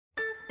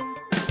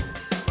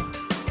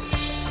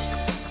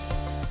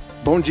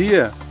Bom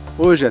dia!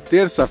 Hoje é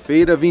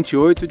terça-feira,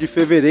 28 de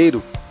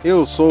fevereiro.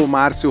 Eu sou o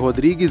Márcio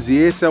Rodrigues e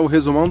esse é o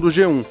resumão do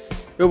G1.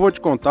 Eu vou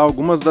te contar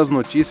algumas das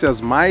notícias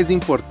mais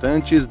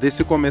importantes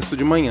desse começo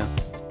de manhã.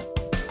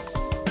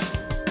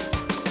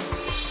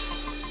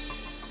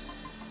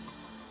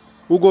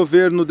 O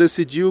governo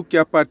decidiu que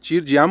a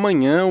partir de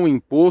amanhã o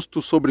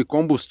imposto sobre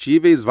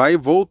combustíveis vai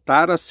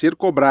voltar a ser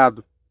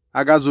cobrado.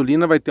 A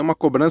gasolina vai ter uma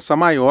cobrança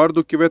maior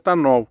do que o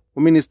etanol.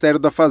 O Ministério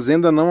da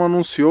Fazenda não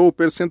anunciou o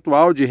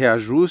percentual de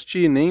reajuste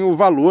e nem o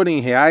valor em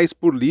reais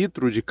por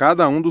litro de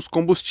cada um dos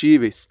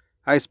combustíveis.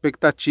 A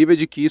expectativa é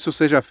de que isso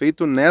seja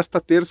feito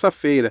nesta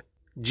terça-feira.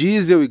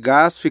 Diesel e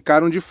gás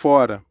ficaram de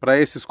fora. Para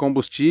esses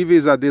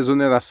combustíveis, a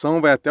desoneração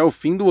vai até o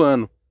fim do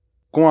ano.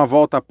 Com a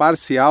volta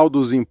parcial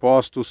dos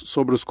impostos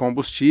sobre os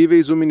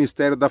combustíveis, o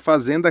Ministério da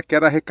Fazenda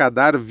quer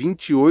arrecadar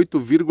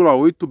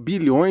 28,8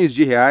 bilhões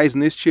de reais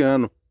neste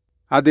ano.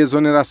 A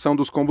desoneração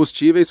dos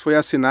combustíveis foi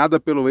assinada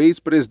pelo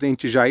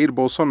ex-presidente Jair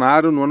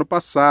Bolsonaro no ano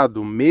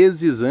passado,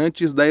 meses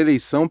antes da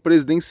eleição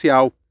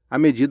presidencial. A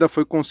medida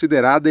foi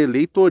considerada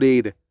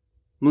eleitoreira.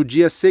 No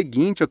dia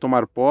seguinte a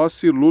tomar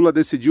posse, Lula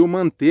decidiu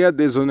manter a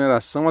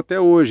desoneração até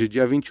hoje,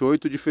 dia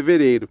 28 de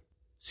fevereiro.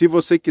 Se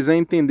você quiser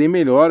entender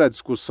melhor a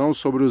discussão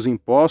sobre os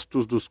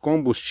impostos dos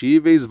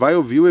combustíveis, vai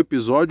ouvir o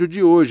episódio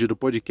de hoje do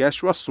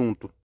podcast O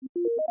Assunto.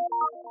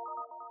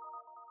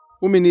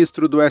 O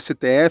ministro do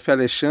STF,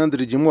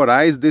 Alexandre de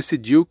Moraes,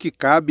 decidiu que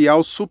cabe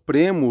ao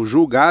Supremo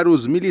julgar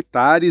os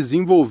militares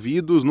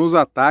envolvidos nos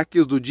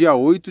ataques do dia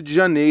 8 de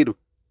janeiro.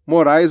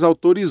 Moraes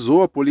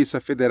autorizou a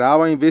Polícia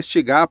Federal a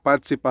investigar a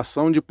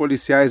participação de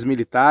policiais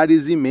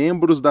militares e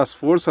membros das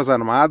Forças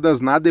Armadas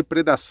na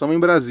depredação em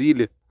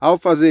Brasília. Ao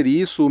fazer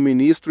isso, o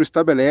ministro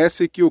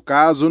estabelece que o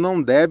caso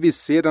não deve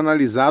ser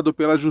analisado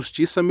pela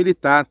Justiça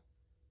Militar.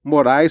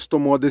 Moraes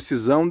tomou a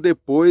decisão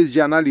depois de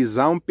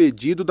analisar um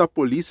pedido da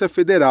Polícia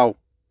Federal.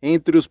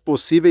 Entre os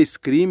possíveis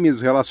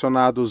crimes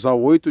relacionados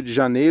ao 8 de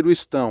janeiro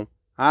estão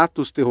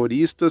atos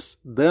terroristas,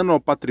 dano ao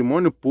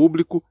patrimônio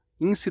público,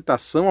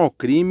 incitação ao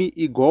crime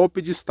e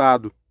golpe de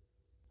Estado.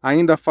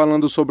 Ainda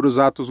falando sobre os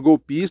atos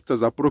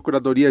golpistas, a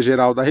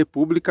Procuradoria-Geral da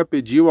República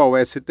pediu ao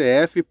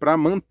STF para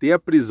manter a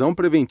prisão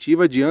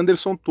preventiva de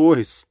Anderson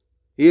Torres.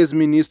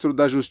 Ex-ministro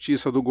da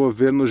Justiça do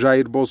governo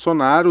Jair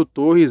Bolsonaro,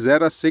 Torres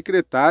era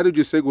secretário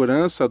de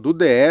Segurança do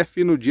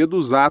DF no dia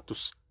dos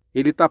atos.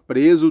 Ele está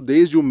preso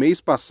desde o mês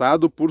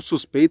passado por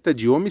suspeita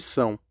de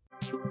omissão.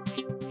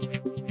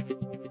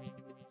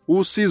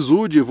 O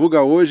SISU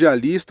divulga hoje a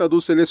lista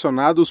dos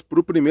selecionados para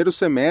o primeiro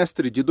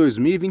semestre de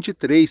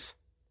 2023.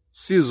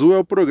 SISU é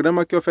o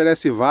programa que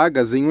oferece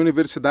vagas em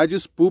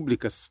universidades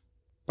públicas.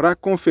 Para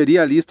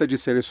conferir a lista de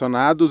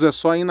selecionados é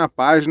só ir na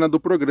página do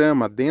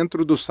programa,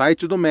 dentro do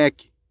site do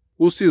MEC.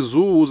 O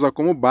SISU usa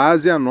como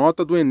base a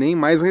nota do Enem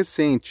mais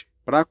recente.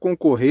 Para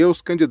concorrer,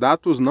 os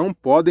candidatos não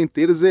podem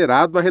ter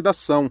zerado a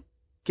redação.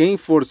 Quem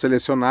for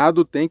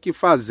selecionado tem que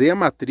fazer a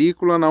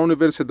matrícula na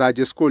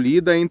universidade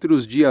escolhida entre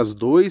os dias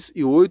 2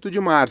 e 8 de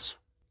março.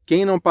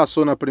 Quem não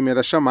passou na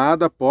primeira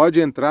chamada pode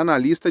entrar na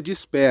lista de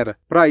espera.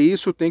 Para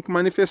isso, tem que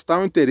manifestar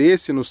o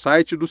interesse no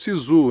site do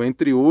SISU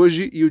entre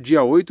hoje e o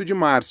dia 8 de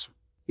março.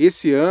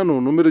 Esse ano,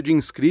 o número de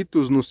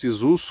inscritos no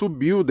SISU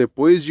subiu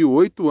depois de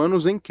 8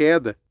 anos em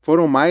queda.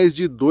 Foram mais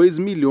de 2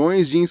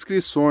 milhões de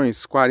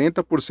inscrições,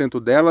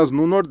 40% delas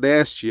no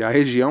Nordeste, a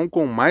região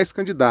com mais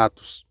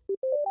candidatos.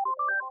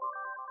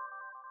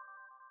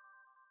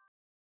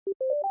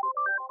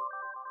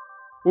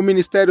 O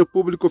Ministério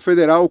Público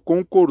Federal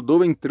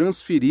concordou em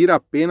transferir a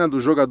pena do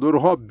jogador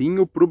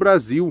Robinho para o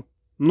Brasil.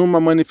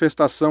 Numa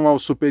manifestação ao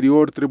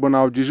Superior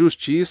Tribunal de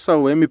Justiça,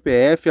 o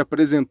MPF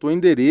apresentou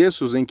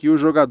endereços em que o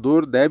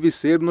jogador deve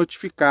ser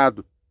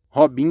notificado.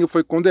 Robinho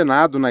foi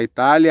condenado na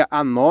Itália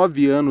a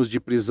 9 anos de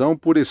prisão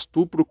por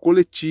estupro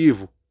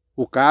coletivo.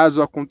 O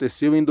caso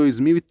aconteceu em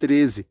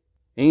 2013.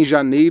 Em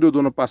janeiro do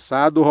ano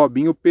passado,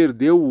 Robinho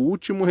perdeu o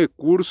último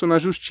recurso na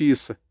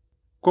Justiça.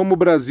 Como o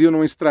Brasil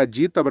não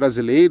extradita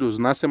brasileiros,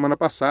 na semana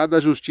passada a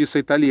Justiça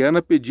italiana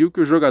pediu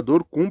que o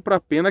jogador cumpra a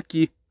pena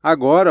aqui.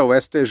 Agora, o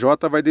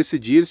STJ vai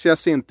decidir se a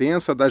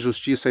sentença da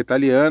Justiça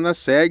italiana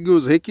segue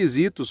os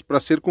requisitos para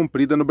ser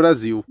cumprida no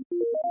Brasil.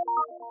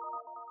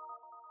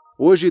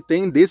 Hoje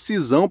tem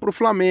decisão para o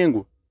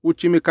Flamengo. O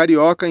time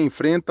carioca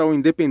enfrenta o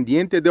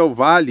Independiente Del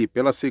Valle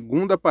pela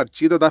segunda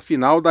partida da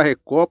final da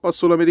Recopa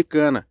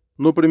Sul-Americana.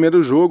 No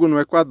primeiro jogo, no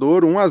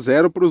Equador,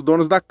 1-0 para os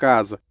donos da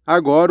casa.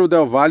 Agora o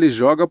Del Valle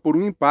joga por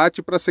um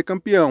empate para ser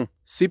campeão.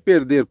 Se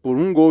perder por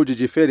 1 gol de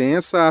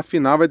diferença, a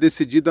final é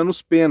decidida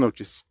nos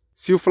pênaltis.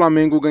 Se o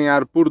Flamengo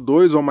ganhar por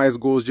 2 ou mais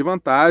gols de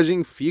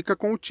vantagem, fica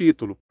com o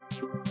título.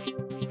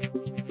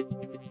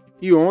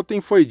 E ontem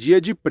foi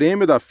dia de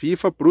prêmio da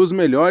FIFA para os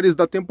melhores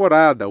da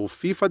temporada, o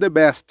FIFA The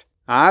Best.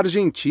 A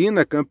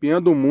Argentina, campeã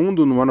do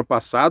mundo no ano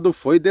passado,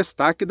 foi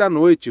destaque da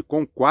noite,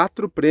 com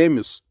 4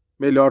 prêmios.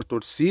 Melhor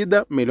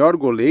torcida, melhor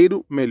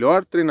goleiro,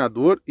 melhor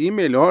treinador e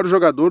melhor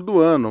jogador do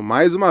ano,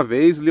 mais uma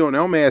vez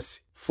Lionel Messi.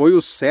 Foi o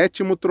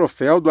 7º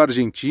troféu do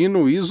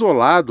argentino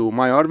isolado, o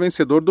maior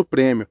vencedor do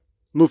prêmio.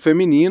 No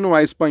feminino,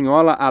 a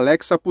espanhola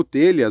Alexa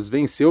Putellas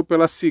venceu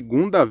pela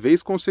segunda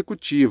vez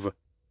consecutiva.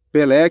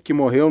 Pelé, que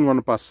morreu no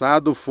ano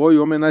passado, foi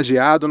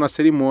homenageado na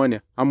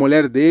cerimônia. A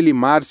mulher dele,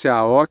 Márcia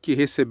Aoki,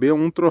 recebeu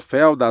um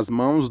troféu das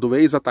mãos do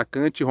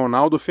ex-atacante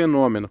Ronaldo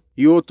Fenômeno.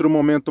 E outro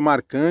momento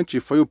marcante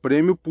foi o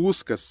prêmio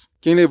Puskás.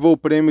 Quem levou o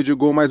prêmio de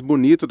gol mais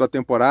bonito da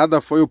temporada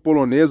foi o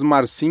polonês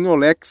Marcin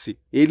Oleksy.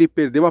 Ele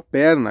perdeu a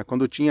perna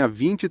quando tinha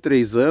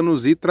 23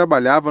 anos e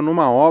trabalhava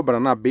numa obra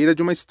na beira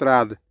de uma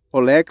estrada.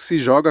 Oleksy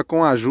joga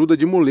com a ajuda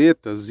de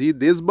muletas e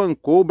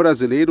desbancou o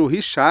brasileiro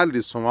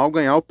Richarlison ao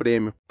ganhar o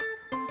prêmio.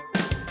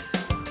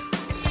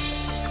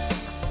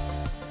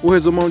 O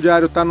Resumão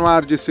Diário está no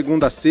ar de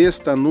segunda a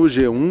sexta no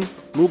G1,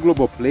 no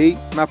Globoplay,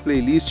 na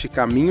playlist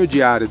Caminho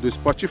Diário do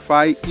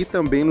Spotify e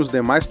também nos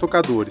demais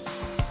tocadores.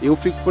 Eu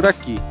fico por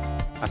aqui.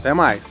 Até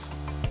mais!